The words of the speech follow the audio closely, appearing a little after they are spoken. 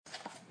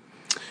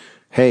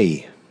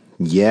Hey,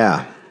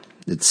 yeah,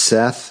 it's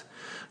Seth.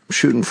 I'm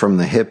shooting from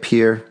the hip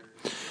here.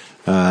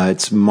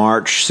 It's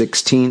March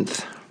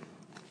 16th,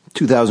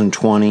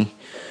 2020.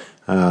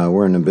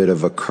 We're in a bit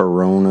of a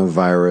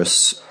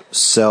coronavirus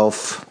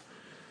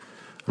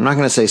I'm not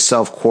going to say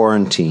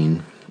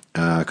self-quarantine,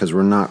 because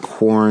we're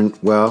not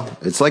well,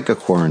 it's like a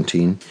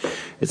quarantine.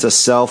 It's a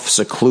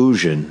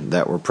self-seclusion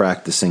that we're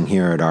practicing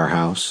here at our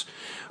house.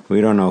 We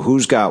don't know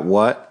who's got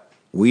what.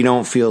 We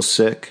don't feel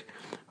sick,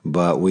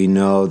 but we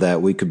know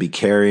that we could be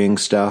carrying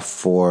stuff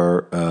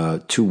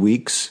for 2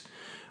 weeks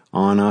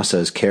on us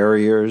as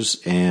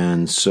carriers,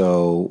 and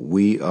so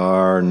we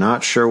are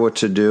not sure what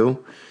to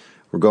do.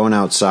 We're going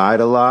outside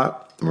a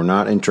lot. We're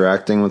not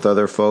interacting with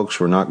other folks.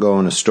 We're not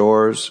going to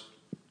stores.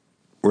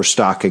 We're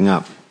stocking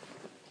up.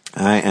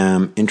 I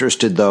am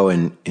interested, though,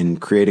 in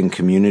creating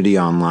community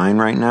online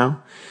right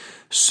now.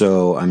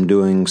 So I'm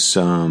doing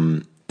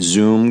some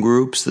Zoom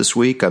groups this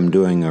week. I'm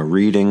doing a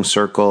reading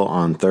circle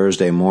on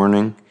Thursday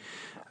morning.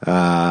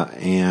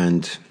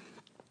 And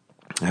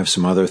I have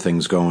some other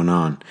things going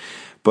on.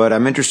 But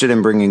I'm interested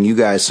in bringing you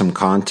guys some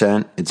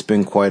content. It's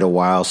been quite a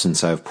while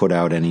since I've put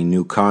out any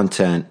new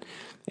content,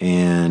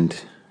 and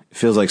it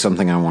feels like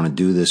something I want to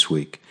do this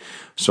week.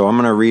 So I'm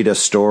going to read a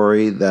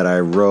story that I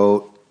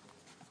wrote.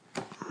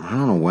 I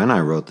don't know when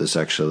I wrote this,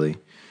 actually.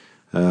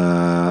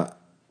 I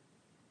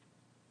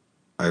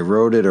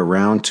wrote it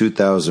around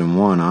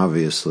 2001,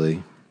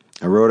 obviously.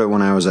 I wrote it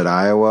when I was at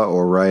Iowa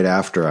or right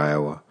after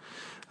Iowa.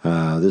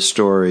 This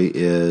story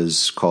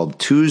is called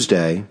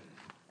Tuesday.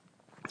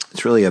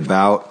 It's really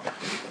about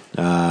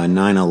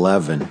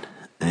 9/11,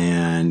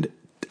 and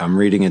I'm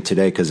reading it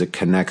today because it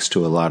connects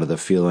to a lot of the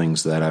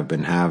feelings that I've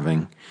been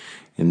having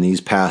in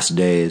these past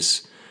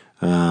days.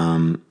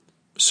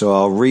 So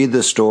I'll read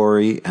the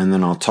story, and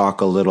then I'll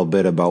talk a little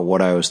bit about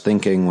what I was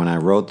thinking when I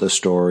wrote the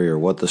story or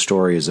what the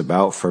story is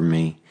about for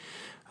me.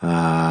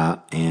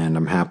 And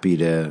I'm happy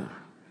to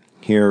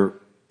hear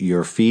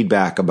your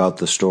feedback about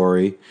the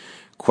story,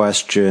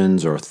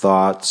 questions or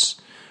thoughts.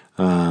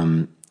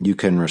 You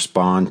can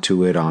respond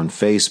to it on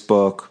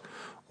Facebook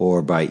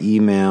or by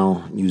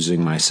email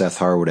using my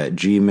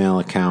SethHarwood@gmail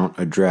account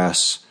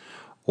address,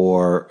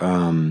 or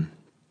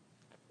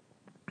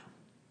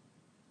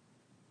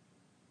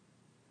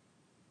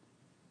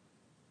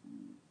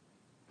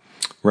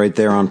right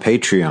there on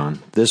Patreon.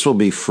 This will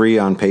be free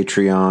on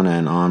Patreon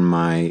and on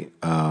my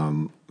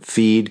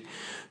feed.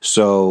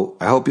 So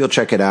I hope you'll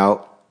check it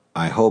out.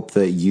 I hope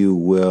that you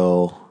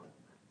will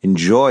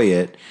enjoy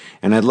it.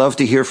 And I'd love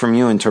to hear from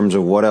you in terms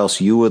of what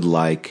else you would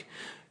like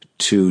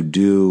to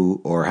do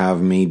or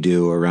have me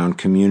do around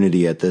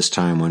community at this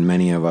time when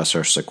many of us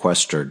are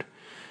sequestered.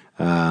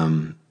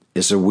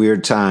 It's a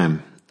weird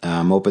time.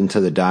 I'm open to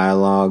the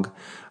dialogue.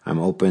 I'm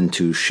open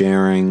to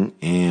sharing.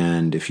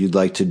 And if you'd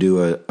like to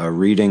do a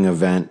reading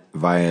event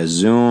via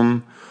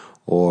Zoom,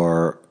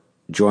 or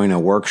join a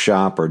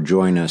workshop, or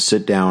join a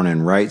sit down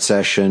and write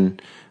session,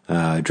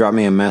 drop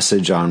me a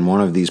message on one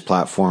of these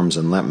platforms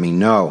and let me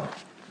know.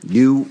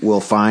 You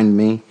will find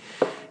me,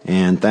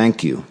 and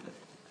thank you.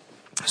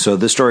 So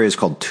this story is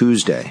called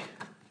Tuesday.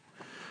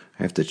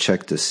 I have to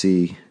check to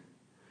see.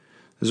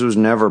 This was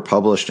never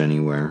published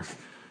anywhere.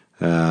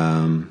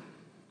 So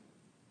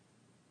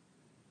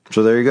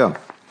there you go.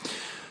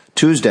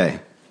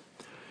 Tuesday.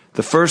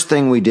 The first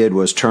thing we did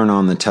was turn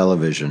on the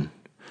television.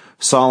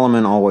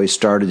 Solomon always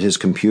started his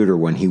computer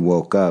when he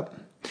woke up.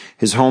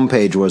 His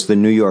homepage was the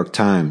New York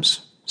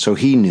Times, so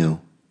he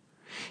knew.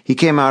 He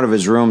came out of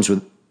his room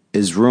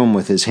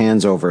with his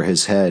hands over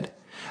his head.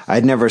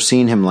 I'd never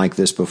seen him like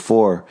this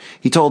before.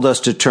 He told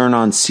us to turn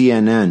on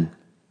CNN.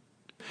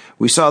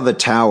 We saw the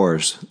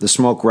towers, the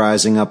smoke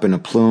rising up in a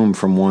plume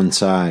from one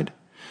side.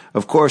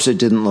 Of course it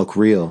didn't look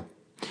real.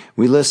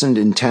 We listened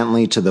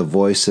intently to the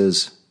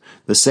voices.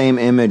 The same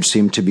image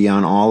seemed to be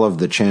on all of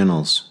the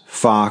channels: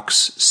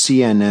 Fox,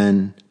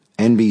 CNN,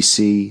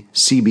 NBC,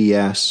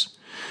 CBS,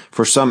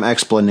 for some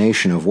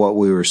explanation of what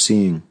we were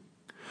seeing.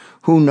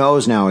 Who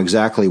knows now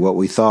exactly what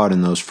we thought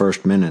in those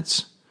first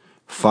minutes?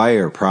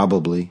 Fire,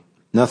 probably.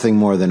 Nothing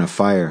more than a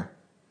fire.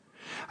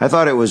 I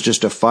thought it was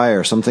just a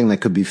fire, something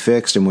that could be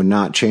fixed and would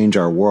not change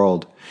our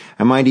world.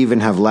 I might even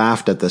have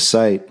laughed at the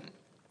sight,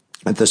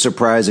 at the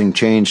surprising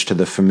change to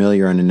the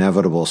familiar and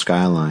inevitable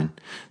skyline.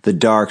 The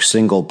dark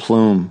single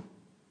plume.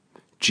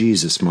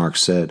 Jesus, Mark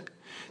said.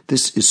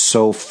 This is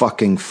so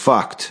fucking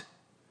fucked.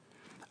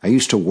 I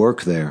used to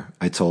work there,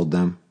 I told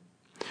them.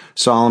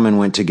 Solomon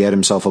went to get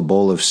himself a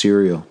bowl of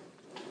cereal.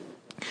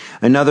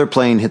 Another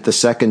plane hit the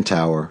second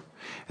tower,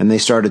 and they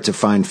started to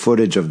find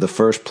footage of the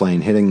first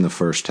plane hitting the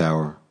first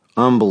tower.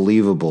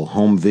 Unbelievable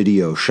home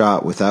video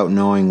shot without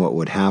knowing what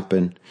would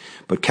happen,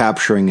 but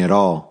capturing it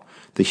all.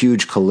 The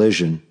huge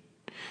collision.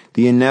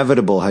 The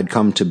inevitable had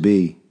come to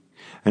be.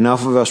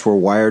 Enough of us were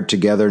wired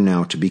together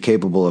now to be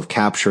capable of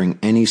capturing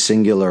any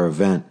singular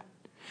event.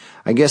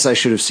 I guess I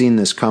should have seen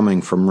this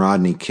coming from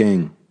Rodney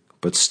King,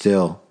 but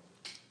still.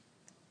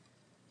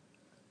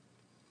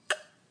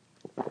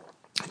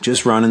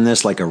 Just running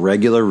this like a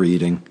regular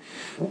reading.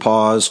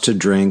 Pause to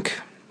drink.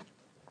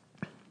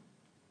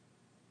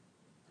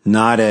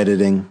 Not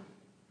editing.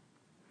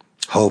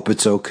 Hope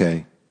it's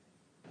okay.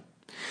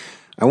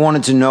 I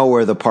wanted to know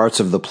where the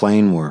parts of the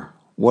plane were,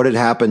 what had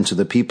happened to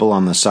the people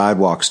on the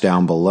sidewalks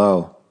down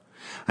below.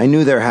 I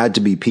knew there had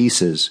to be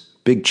pieces,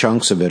 big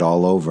chunks of it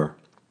all over.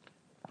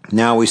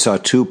 Now we saw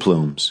 2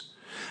 plumes.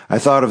 I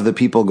thought of the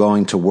people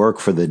going to work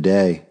for the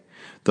day,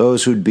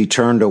 those who'd be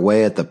turned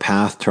away at the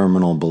PATH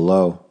terminal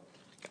below.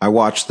 I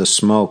watched the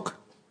smoke.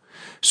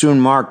 Soon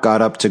Mark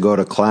got up to go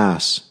to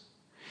class.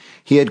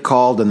 He had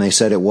called and they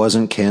said it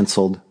wasn't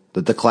canceled,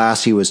 that the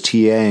class he was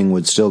TAing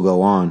would still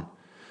go on.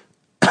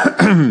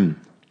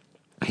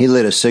 He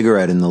lit a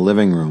cigarette in the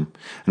living room,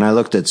 and I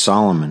looked at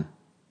Solomon.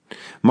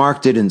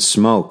 Mark didn't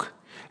smoke,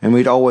 and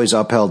we'd always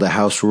upheld a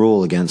house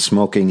rule against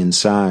smoking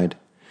inside.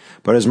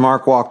 But as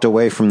Mark walked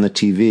away from the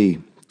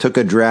TV, took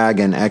a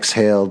drag and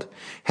exhaled,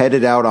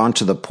 headed out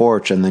onto the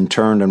porch and then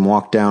turned and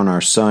walked down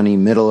our sunny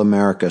Middle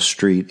America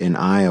street in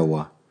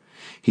Iowa,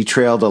 he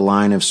trailed a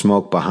line of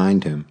smoke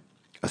behind him,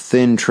 a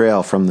thin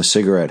trail from the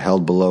cigarette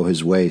held below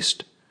his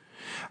waist.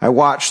 I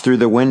watched through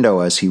the window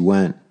as he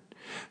went,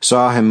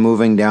 saw him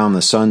moving down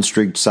the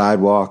sun-streaked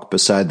sidewalk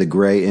beside the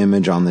gray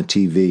image on the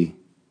TV.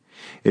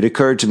 It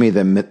occurred to me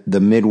that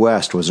the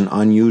Midwest was an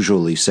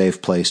unusually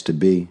safe place to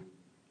be.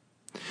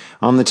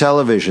 On the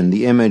television,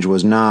 the image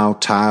was now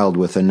tiled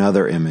with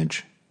another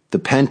image, the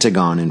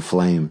Pentagon in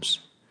flames.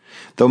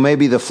 Though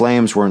maybe the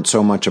flames weren't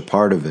so much a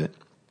part of it.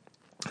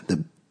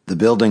 The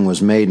building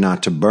was made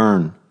not to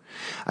burn.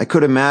 I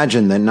could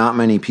imagine that not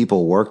many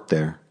people worked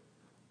there.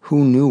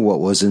 Who knew what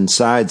was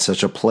inside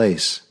such a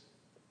place?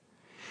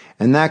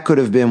 And that could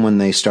have been when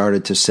they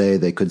started to say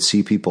they could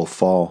see people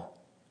fall.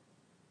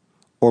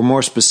 Or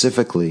more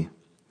specifically,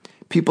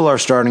 people are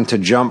starting to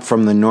jump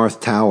from the North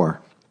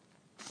Tower.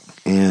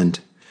 And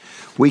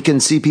we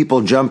can see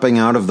people jumping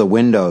out of the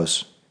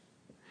windows.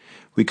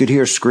 We could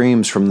hear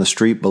screams from the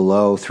street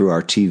below through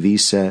our TV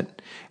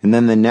set, and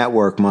then the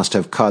network must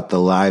have cut the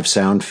live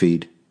sound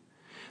feed.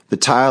 The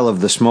tile of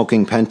the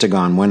smoking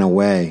Pentagon went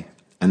away,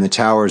 and the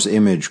tower's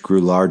image grew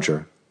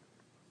larger.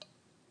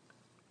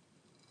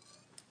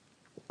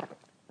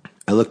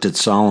 I looked at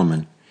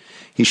Solomon.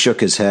 He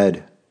shook his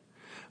head.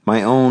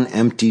 My own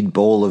emptied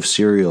bowl of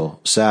cereal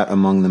sat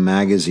among the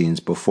magazines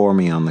before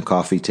me on the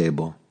coffee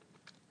table.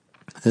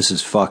 This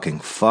is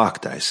fucking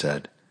fucked, I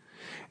said.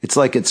 It's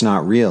like it's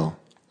not real,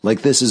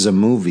 like this is a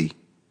movie.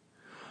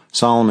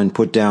 Solomon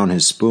put down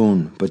his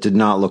spoon, but did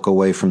not look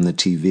away from the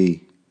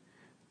TV.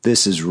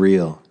 This is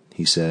real,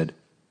 he said.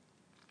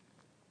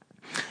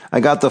 I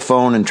got the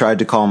phone and tried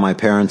to call my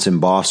parents in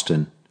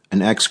Boston,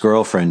 an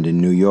ex-girlfriend in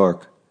New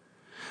York.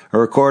 A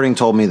recording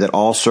told me that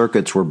all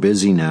circuits were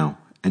busy now,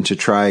 and to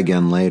try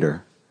again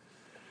later.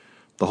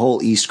 The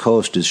whole East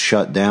Coast is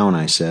shut down,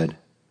 I said.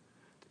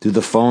 Do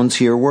the phones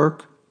here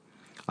work?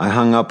 I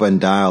hung up and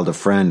dialed a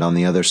friend on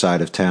the other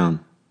side of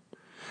town.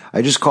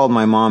 I just called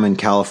my mom in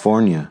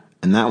California,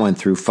 and that went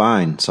through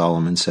fine,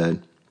 Solomon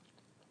said.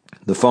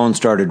 The phone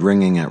started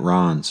ringing at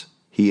Ron's.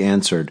 He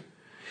answered.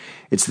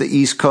 It's the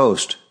East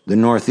Coast, the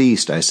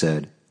Northeast, I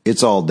said.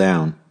 It's all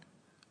down.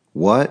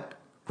 What?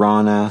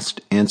 Ron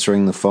asked,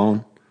 answering the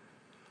phone.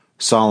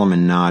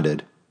 Solomon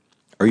nodded.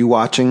 Are you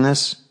watching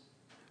this?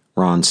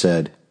 Ron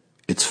said.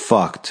 It's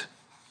fucked.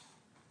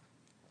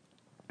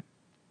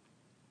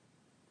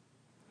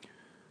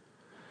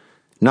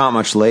 Not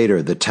much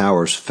later, the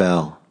towers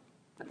fell.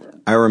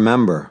 I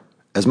remember,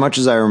 as much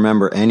as I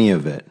remember any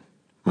of it,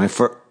 my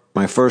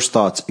first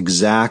thoughts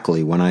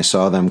exactly when I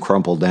saw them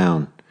crumple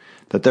down,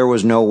 that there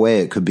was no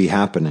way it could be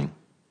happening.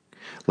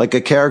 Like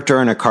a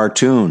character in a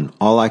cartoon,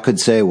 all I could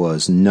say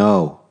was,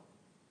 no.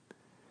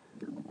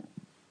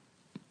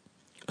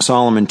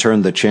 Solomon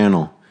turned the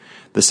channel.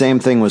 The same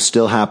thing was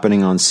still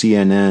happening on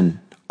CNN,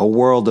 a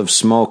world of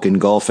smoke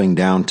engulfing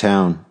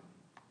downtown.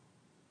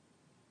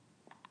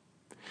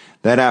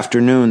 That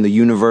afternoon, the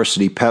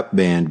university pep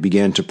band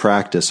began to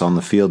practice on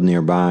the field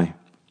nearby.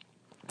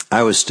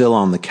 I was still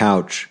on the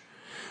couch.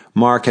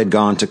 Mark had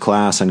gone to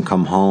class and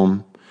come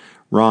home.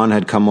 Ron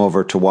had come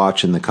over to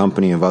watch in the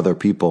company of other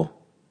people.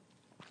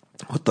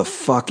 What the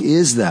fuck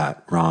is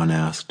that? Ron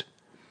asked.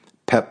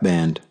 Pep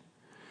band.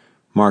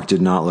 Mark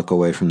did not look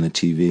away from the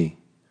TV.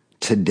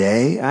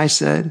 Today? I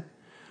said.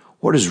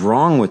 What is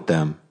wrong with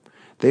them?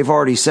 They've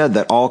already said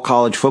that all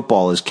college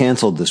football is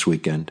canceled this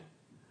weekend.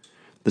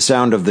 The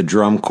sound of the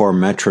drum corps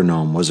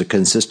metronome was a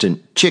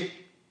consistent chick,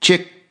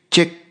 chick,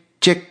 chick,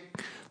 chick,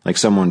 like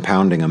someone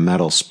pounding a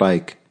metal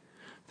spike.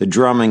 The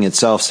drumming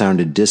itself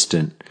sounded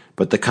distant,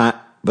 but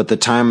the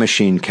time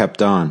machine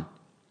kept on.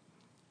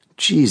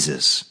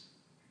 Jesus.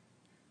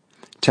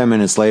 10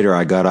 minutes later,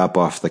 I got up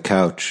off the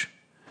couch.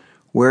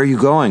 Where are you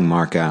going?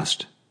 Mark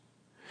asked.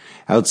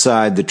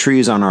 Outside, the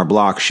trees on our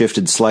block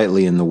shifted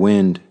slightly in the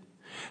wind.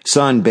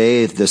 Sun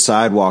bathed the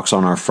sidewalks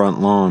on our front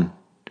lawn.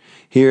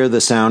 Here,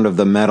 the sound of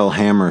the metal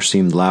hammer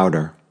seemed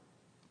louder.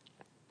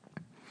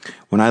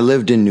 When I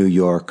lived in New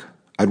York,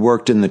 I'd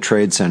worked in the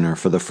Trade Center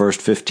for the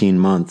first 15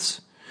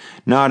 months,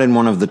 not in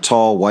one of the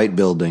tall white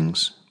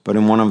buildings, but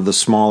in one of the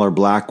smaller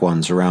black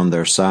ones around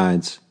their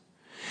sides.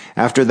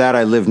 After that,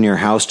 I lived near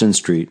Houston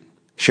Street,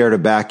 shared a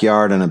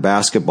backyard and a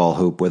basketball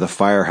hoop with a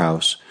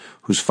firehouse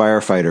whose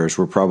firefighters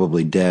were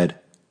probably dead.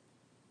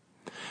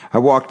 I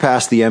walked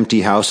past the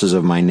empty houses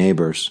of my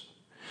neighbors.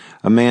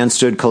 A man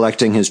stood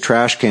collecting his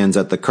trash cans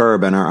at the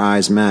curb, and our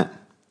eyes met.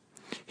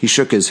 He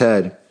shook his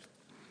head.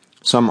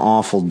 "Some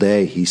awful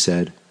day," he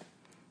said.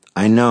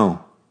 "I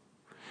know.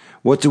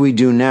 What do we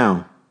do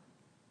now?"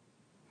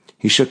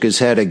 He shook his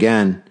head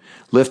again,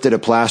 lifted a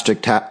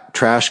plastic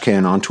trash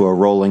can onto a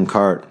rolling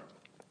cart.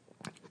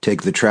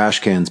 "Take the trash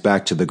cans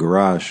back to the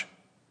garage."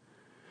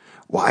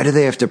 "Why do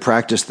they have to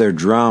practice their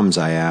drums?"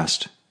 I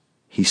asked.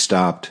 He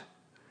stopped.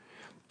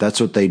 "That's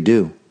what they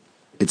do.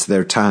 It's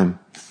their time."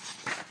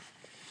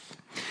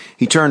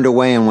 He turned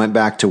away and went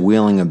back to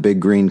wheeling a big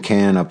green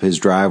can up his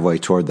driveway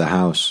toward the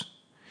house.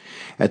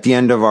 At the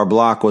end of our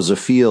block was a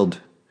field.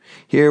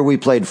 Here we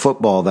played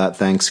football that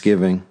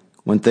Thanksgiving,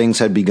 when things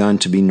had begun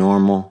to be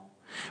normal.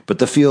 But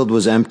the field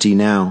was empty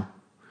now.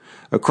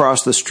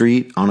 Across the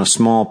street, on a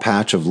small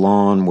patch of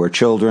lawn where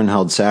children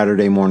held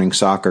Saturday morning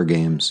soccer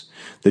games,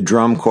 the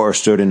drum corps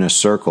stood in a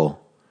circle,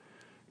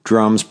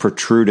 drums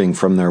protruding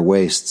from their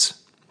waists.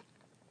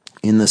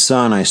 In the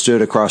sun, I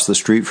stood across the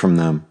street from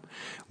them,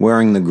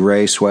 wearing the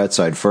gray sweats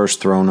I'd first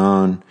thrown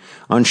on,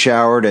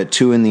 unshowered at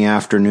 2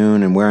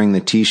 p.m. and wearing the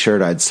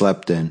t-shirt I'd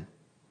slept in.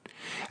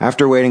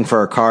 After waiting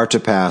for a car to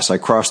pass, I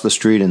crossed the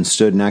street and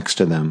stood next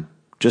to them,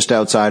 just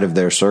outside of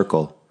their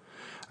circle.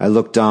 I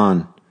looked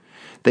on.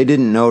 They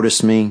didn't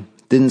notice me,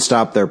 didn't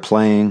stop their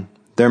playing.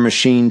 Their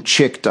machine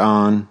chicked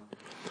on.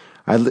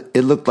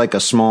 It looked like a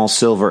small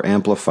silver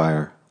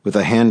amplifier with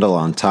a handle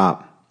on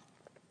top.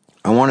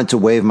 I wanted to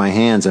wave my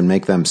hands and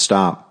make them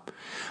stop.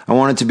 I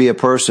wanted to be a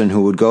person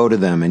who would go to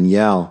them and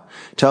yell,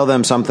 tell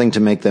them something to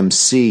make them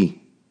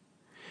see.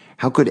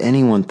 How could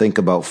anyone think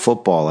about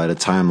football at a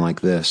time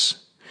like this?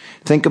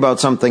 Think about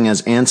something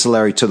as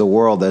ancillary to the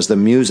world as the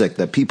music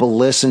that people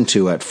listen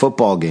to at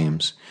football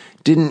games.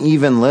 Didn't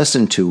even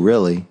listen to,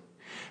 really.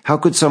 How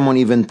could someone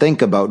even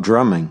think about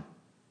drumming?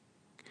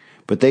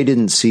 But they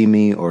didn't see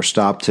me or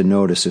stop to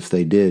notice if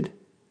they did.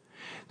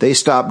 They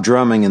stopped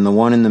drumming, and the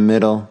one in the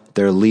middle,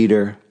 their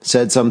leader,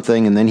 said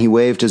something, and then he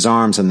waved his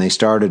arms and they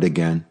started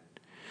again.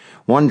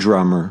 One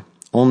drummer,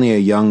 only a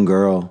young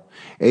girl,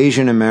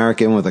 Asian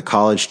American with a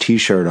college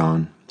t-shirt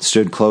on,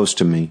 stood close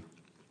to me.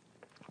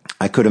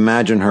 I could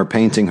imagine her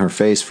painting her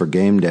face for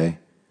game day.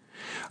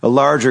 A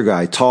larger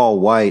guy, tall,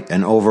 white,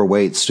 and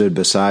overweight, stood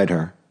beside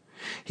her.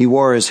 He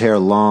wore his hair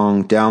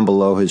long, down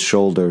below his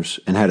shoulders,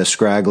 and had a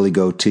scraggly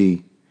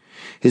goatee.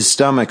 His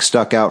stomach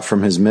stuck out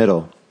from his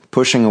middle,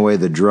 pushing away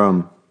the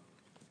drum.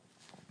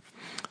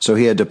 So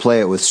he had to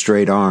play it with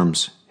straight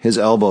arms, his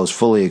elbows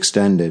fully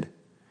extended.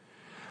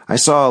 I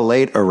saw a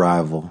late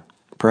arrival,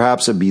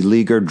 perhaps a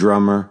beleaguered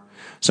drummer,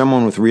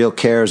 someone with real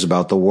cares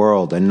about the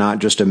world and not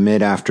just a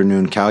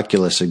mid-afternoon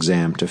calculus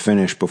exam to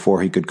finish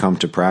before he could come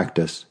to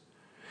practice.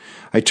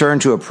 I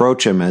turned to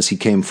approach him as he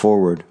came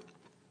forward.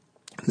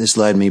 This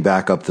led me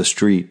back up the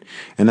street,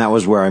 and that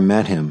was where I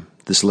met him,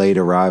 this late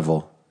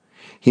arrival.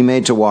 He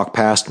made to walk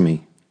past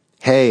me.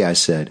 "Hey," I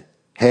said.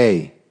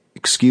 "Hey,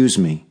 excuse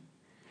me."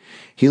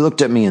 He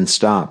looked at me and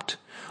stopped,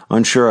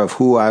 unsure of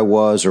who I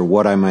was or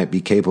what I might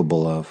be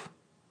capable of.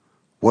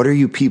 "What are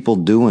you people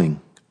doing?"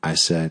 I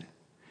said.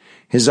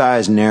 His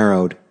eyes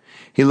narrowed.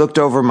 He looked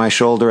over my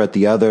shoulder at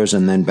the others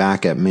and then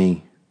back at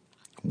me.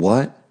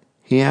 "What?"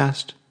 he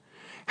asked.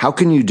 "How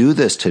can you do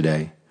this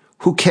today?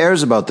 Who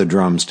cares about the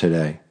drums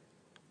today?"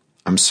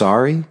 "I'm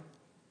sorry?"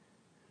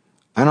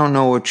 "I don't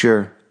know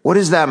what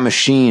is that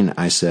machine?"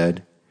 I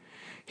said.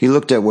 He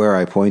looked at where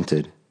I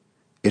pointed.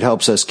 "It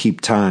helps us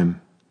keep time."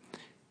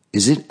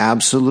 "Is it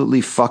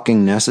absolutely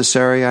fucking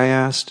necessary?" I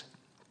asked.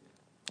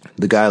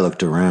 The guy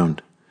looked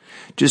around.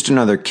 Just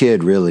another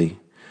kid, really.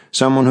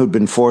 Someone who'd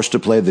been forced to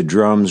play the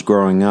drums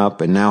growing up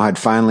and now had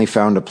finally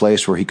found a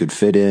place where he could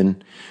fit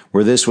in,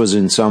 where this was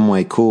in some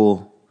way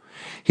cool.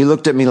 He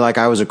looked at me like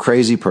I was a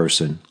crazy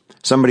person,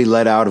 somebody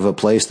let out of a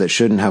place that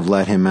shouldn't have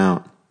let him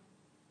out.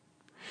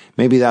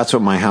 Maybe that's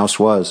what my house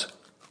was.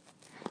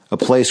 A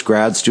place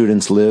grad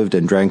students lived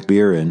and drank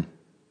beer in.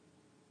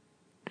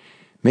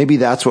 Maybe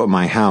that's what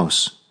my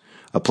house,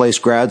 a place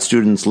grad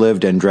students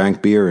lived and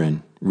drank beer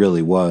in,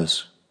 really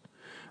was.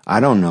 "I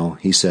don't know,"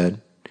 he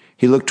said.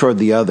 He looked toward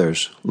the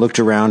others, looked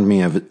around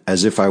me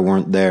as if I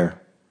weren't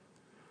there.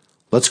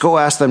 "Let's go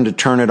ask them to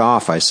turn it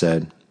off," I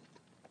said.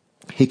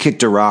 He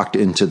kicked a rock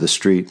into the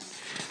street.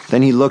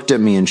 Then he looked at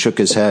me and shook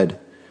his head.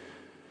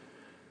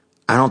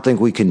 "I don't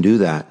think we can do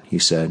that," he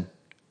said.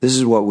 "This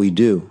is what we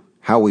do,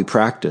 how we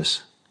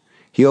practice."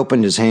 He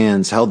opened his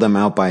hands, held them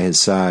out by his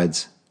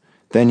sides.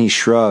 Then he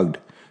shrugged,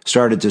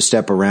 started to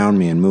step around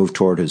me and move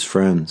toward his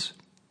friends.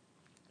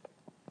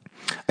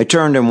 I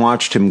turned and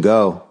watched him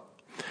go.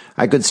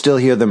 I could still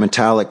hear the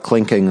metallic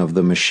clinking of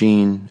the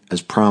machine,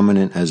 as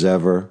prominent as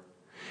ever.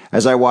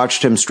 As I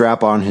watched him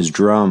strap on his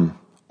drum,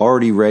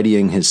 already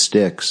readying his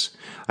sticks,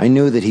 I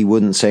knew that he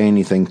wouldn't say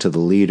anything to the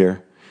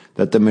leader,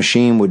 that the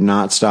machine would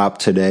not stop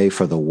today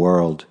for the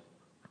world.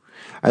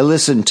 I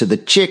listened to the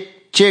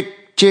chick,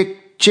 chick,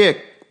 chick,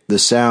 chick, the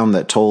sound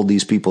that told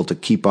these people to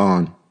keep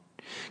on.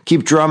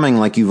 Keep drumming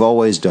like you've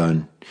always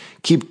done.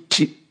 Keep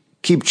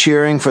Keep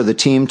cheering for the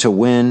team to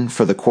win,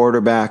 for the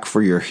quarterback,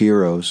 for your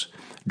heroes.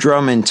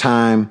 Drum in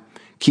time,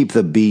 keep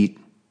the beat.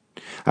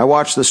 I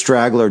watched the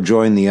straggler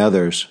join the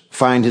others,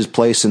 find his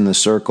place in the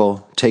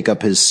circle, take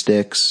up his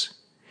sticks.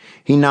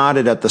 He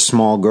nodded at the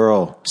small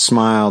girl,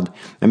 smiled,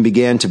 and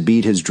began to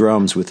beat his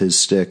drums with his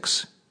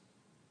sticks.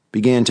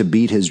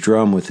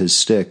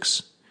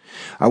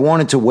 I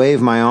wanted to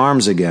wave my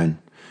arms again,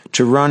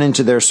 to run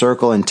into their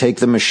circle and take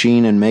the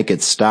machine and make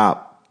it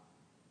stop.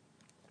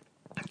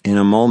 In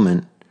a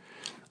moment,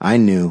 I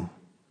knew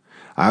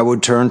I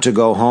would turn to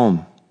go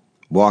home,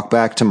 walk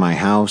back to my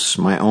house,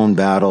 my own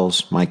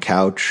battles, my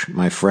couch,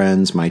 my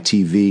friends, my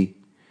TV.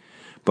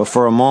 But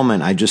for a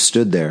moment, I just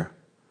stood there,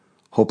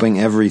 hoping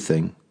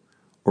everything,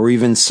 or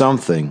even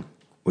something,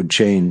 would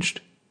change.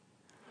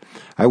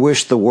 I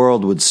wished the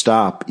world would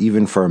stop,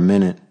 even for a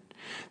minute,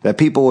 that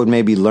people would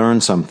maybe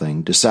learn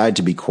something, decide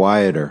to be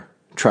quieter,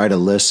 try to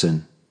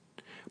listen.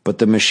 But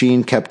the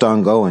machine kept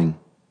on going.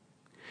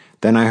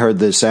 Then I heard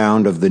the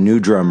sound of the new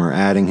drummer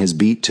adding his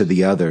beat to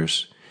the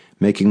others,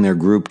 making their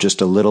group just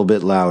a little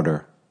bit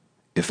louder,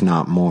 if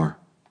not more.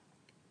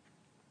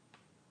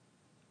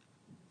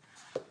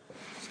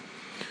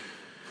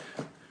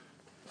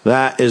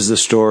 That is the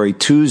story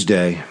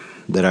Tuesday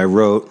that I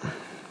wrote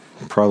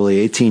probably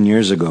 18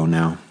 years ago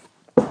now,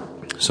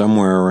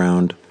 somewhere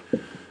around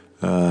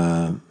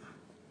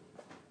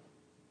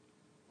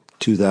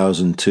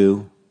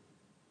 2002,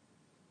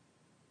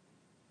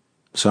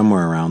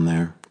 somewhere around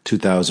there,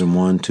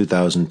 2001,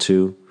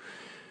 2002.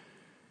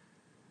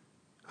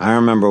 I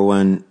remember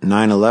when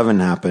 9/11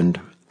 happened,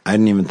 I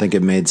didn't even think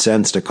it made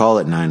sense to call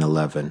it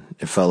 9/11.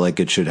 It felt like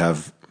it should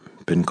have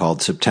been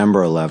called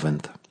September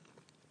 11th.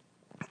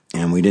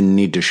 And we didn't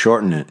need to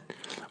shorten it,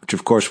 which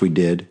of course we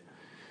did.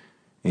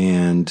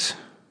 And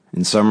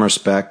in some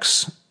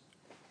respects,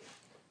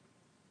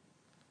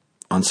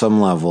 on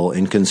some level,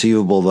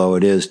 inconceivable though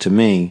it is to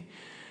me,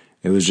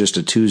 it was just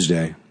a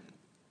Tuesday.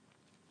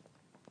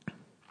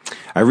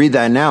 I read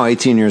that now,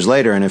 18 years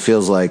later, and it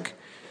sounds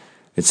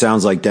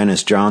like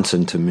Dennis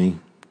Johnson to me.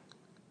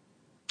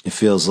 It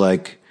feels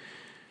like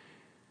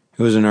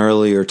it was an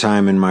earlier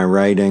time in my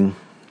writing,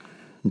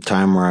 a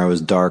time where I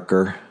was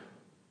darker.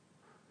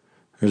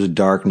 There's a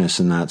darkness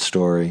in that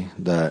story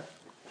that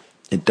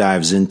it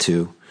dives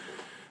into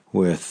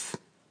with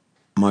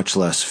much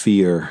less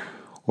fear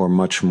or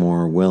much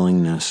more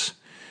willingness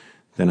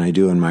than I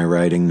do in my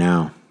writing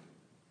now.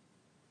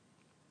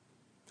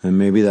 And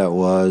maybe that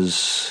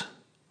was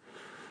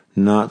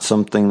not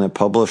something that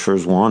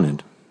publishers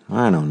wanted.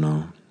 I don't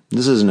know.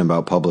 This isn't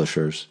about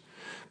publishers.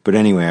 But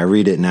anyway, I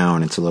read it now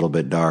and it's a little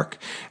bit dark.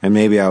 And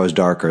maybe I was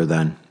darker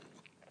then.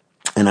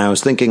 And I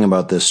was thinking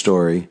about this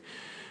story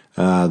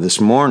this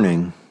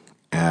morning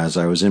as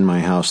I was in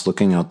my house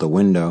looking out the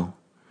window.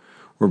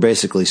 We're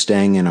basically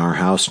staying in our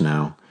house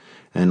now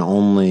and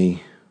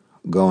only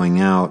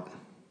going out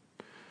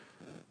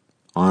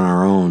on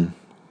our own.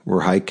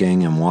 We're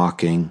hiking and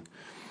walking.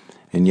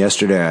 And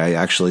yesterday I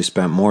actually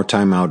spent more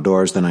time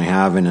outdoors than I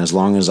have in as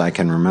long as I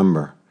can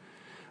remember.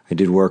 I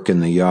did work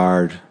in the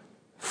yard,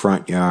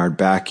 front yard,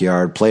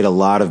 backyard, played a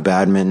lot of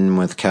badminton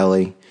with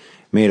Kelly,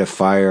 made a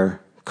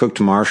fire,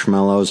 cooked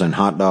marshmallows and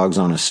hot dogs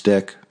on a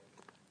stick,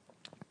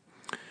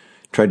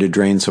 tried to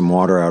drain some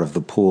water out of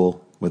the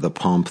pool with a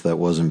pump that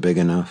wasn't big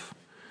enough.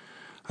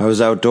 I was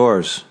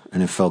outdoors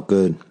and it felt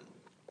good.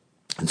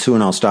 And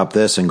soon I'll stop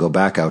this and go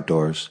back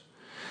outdoors.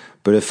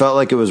 But it felt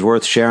like it was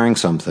worth sharing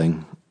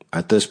something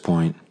at this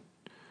point.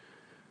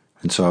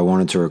 And so I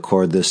wanted to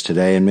record this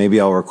today, and maybe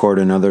I'll record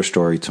another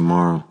story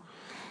tomorrow.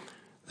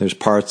 There's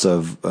parts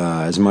of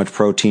as much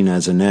protein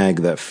as an egg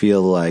that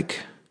feel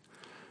like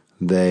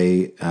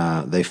they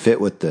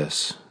fit with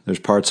this. There's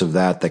parts of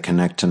that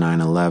connect to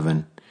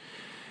 9/11.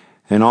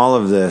 And all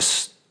of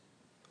this,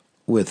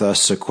 with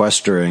us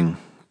sequestering,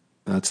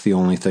 that's the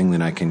only thing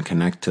that I can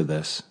connect to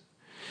this.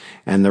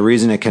 And the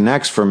reason it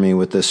connects for me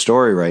with this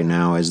story right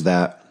now is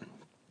that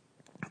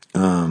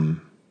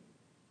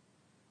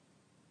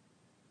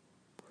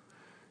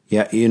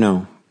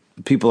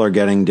people are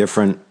getting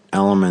different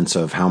elements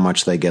of how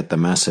much they get the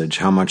message,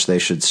 how much they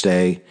should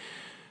stay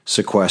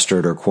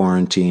sequestered or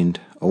quarantined.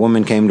 A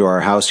woman came to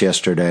our house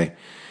yesterday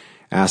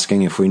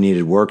asking if we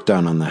needed work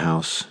done on the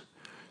house.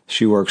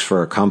 She works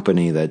for a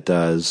company that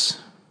does,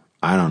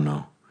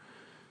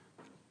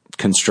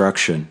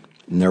 construction.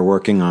 And they're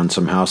working on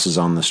some houses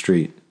on the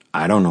street.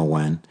 I don't know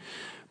when.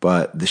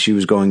 But she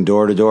was going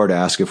door to door to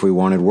ask if we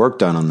wanted work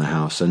done on the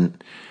house.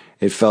 And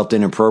it felt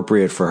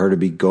inappropriate for her to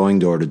be going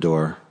door to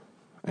door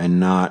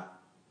and not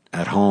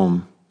at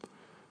home,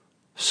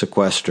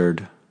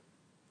 sequestered.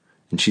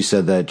 And she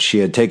said that she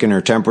had taken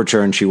her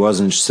temperature and she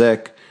wasn't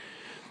sick.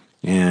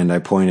 And I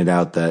pointed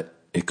out that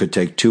it could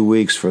take 2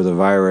 weeks for the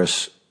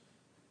virus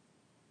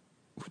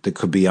that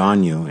could be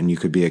on you, and you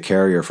could be a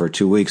carrier for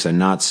 2 weeks and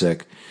not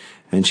sick.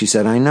 And she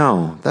said, I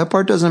know, that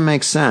part doesn't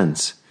make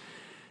sense.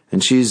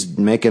 And she's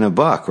making a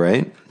buck,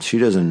 right? She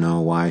doesn't know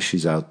why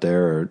she's out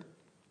there or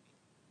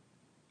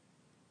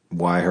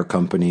why her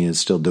company is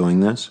still doing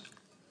this.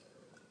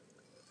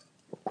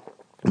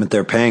 But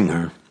they're paying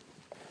her.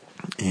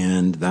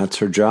 And that's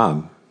her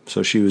job.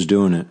 So she was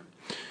doing it.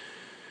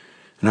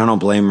 And I don't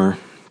blame her.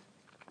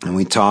 And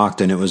we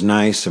talked, and it was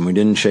nice, and we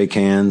didn't shake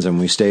hands, and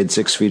we stayed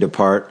 6 feet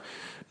apart,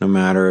 no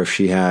matter if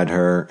she had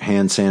her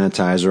hand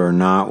sanitizer or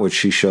not, which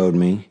she showed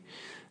me.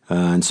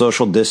 And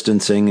social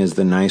distancing is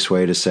the nice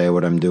way to say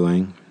what I'm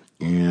doing.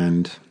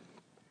 And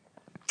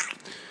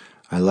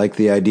I like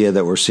the idea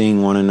that we're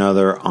seeing one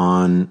another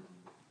on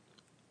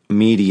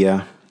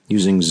media,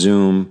 using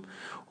Zoom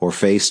or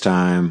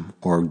FaceTime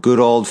or good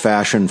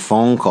old-fashioned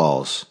phone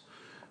calls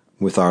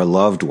with our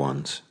loved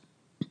ones.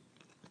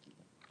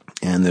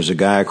 And there's a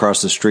guy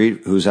across the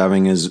street who's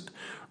having his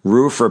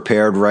roof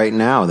repaired right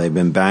now. They've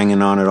been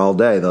banging on it all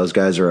day. Those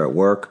guys are at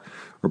work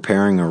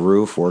repairing a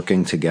roof,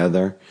 working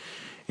together.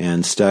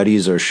 And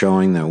studies are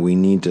showing that we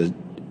need to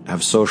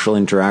have social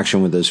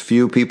interaction with as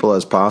few people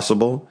as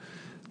possible.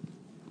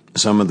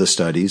 Some of the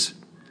studies.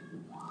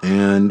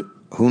 And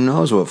who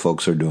knows what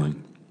folks are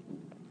doing.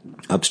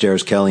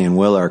 Upstairs, Kelly and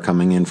Will are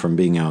coming in from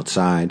being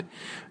outside.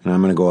 And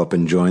I'm going to go up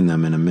and join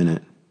them in a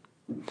minute.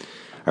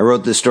 I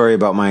wrote this story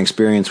about my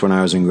experience when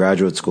I was in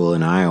graduate school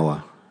in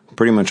Iowa.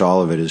 Pretty much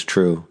all of it is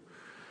true.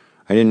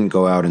 I didn't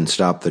go out and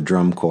stop the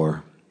drum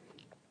corps.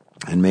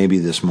 And maybe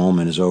this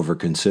moment is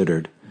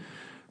overconsidered.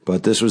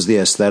 But this was the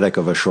aesthetic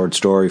of a short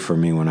story for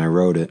me when I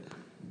wrote it.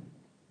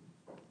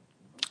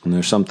 And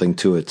there's something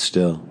to it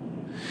still.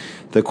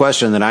 The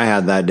question that I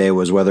had that day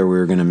was whether we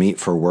were going to meet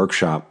for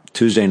workshop.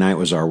 Tuesday night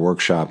was our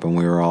workshop, and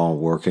we were all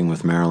working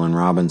with Marilyn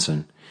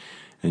Robinson.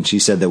 And she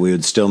said that we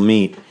would still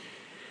meet.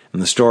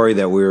 And the story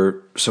that we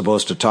were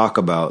supposed to talk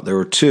about, there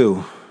were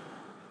two,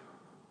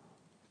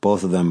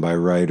 both of them by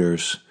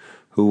writers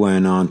who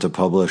went on to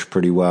publish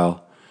pretty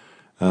well.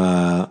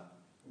 And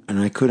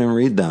I couldn't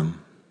read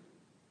them.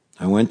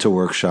 I went to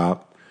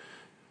workshop,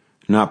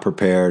 not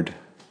prepared,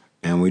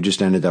 and we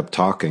just ended up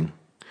talking.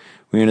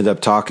 We ended up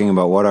talking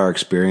about what our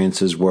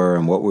experiences were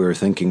and what we were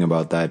thinking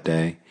about that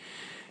day.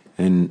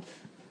 And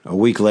a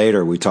week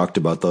later, we talked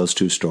about those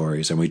two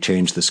stories, and we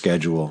changed the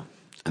schedule,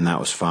 and that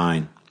was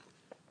fine.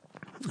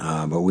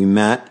 But we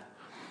met,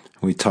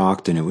 we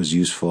talked, and it was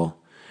useful.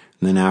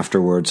 And then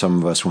afterward, some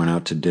of us went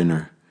out to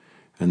dinner,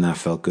 and that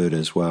felt good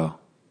as well.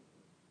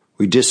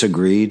 We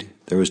disagreed.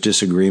 There was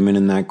disagreement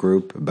in that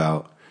group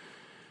about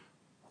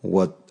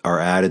what our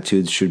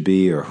attitudes should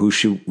be or who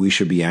we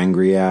should be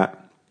angry at.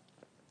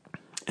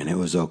 And it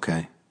was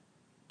okay.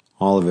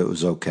 All of it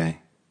was okay.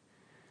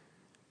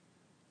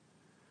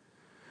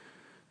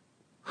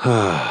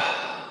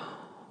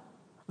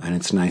 And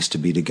it's nice to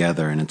be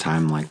together in a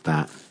time like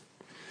that.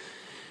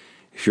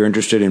 If you're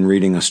interested in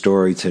reading a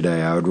story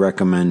today, I would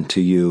recommend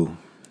to you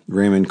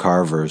Raymond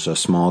Carver's A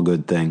Small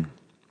Good Thing.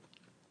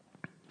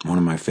 One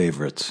of my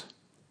favorites.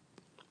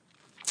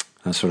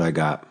 That's what I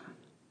got.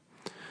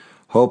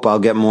 Hope I'll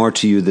get more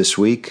to you this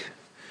week.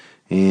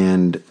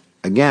 And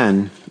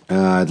again,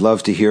 I'd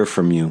love to hear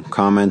from you.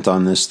 Comment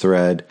on this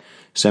thread.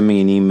 Send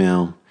me an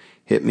email.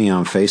 Hit me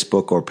on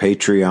Facebook or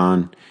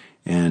Patreon.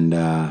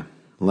 And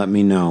let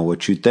me know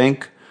what you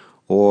think.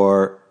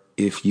 Or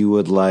if you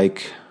would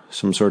like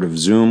some sort of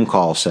Zoom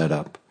call set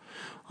up.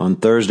 On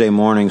Thursday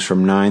mornings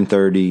from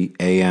 9:30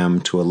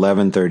 a.m. to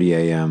 11:30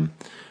 a.m.,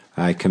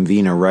 I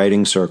convene a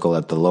writing circle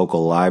at the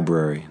local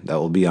library that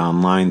will be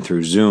online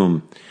through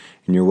Zoom.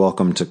 And you're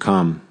welcome to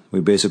come.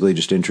 We basically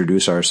just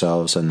introduce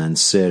ourselves and then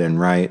sit and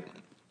write.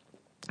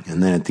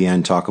 And then at the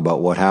end talk about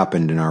what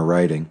happened in our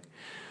writing.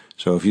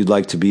 So if you'd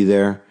like to be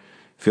there,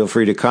 feel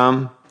free to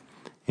come.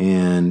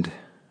 And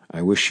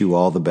I wish you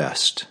all the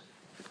best.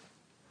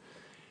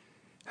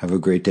 Have a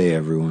great day,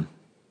 everyone.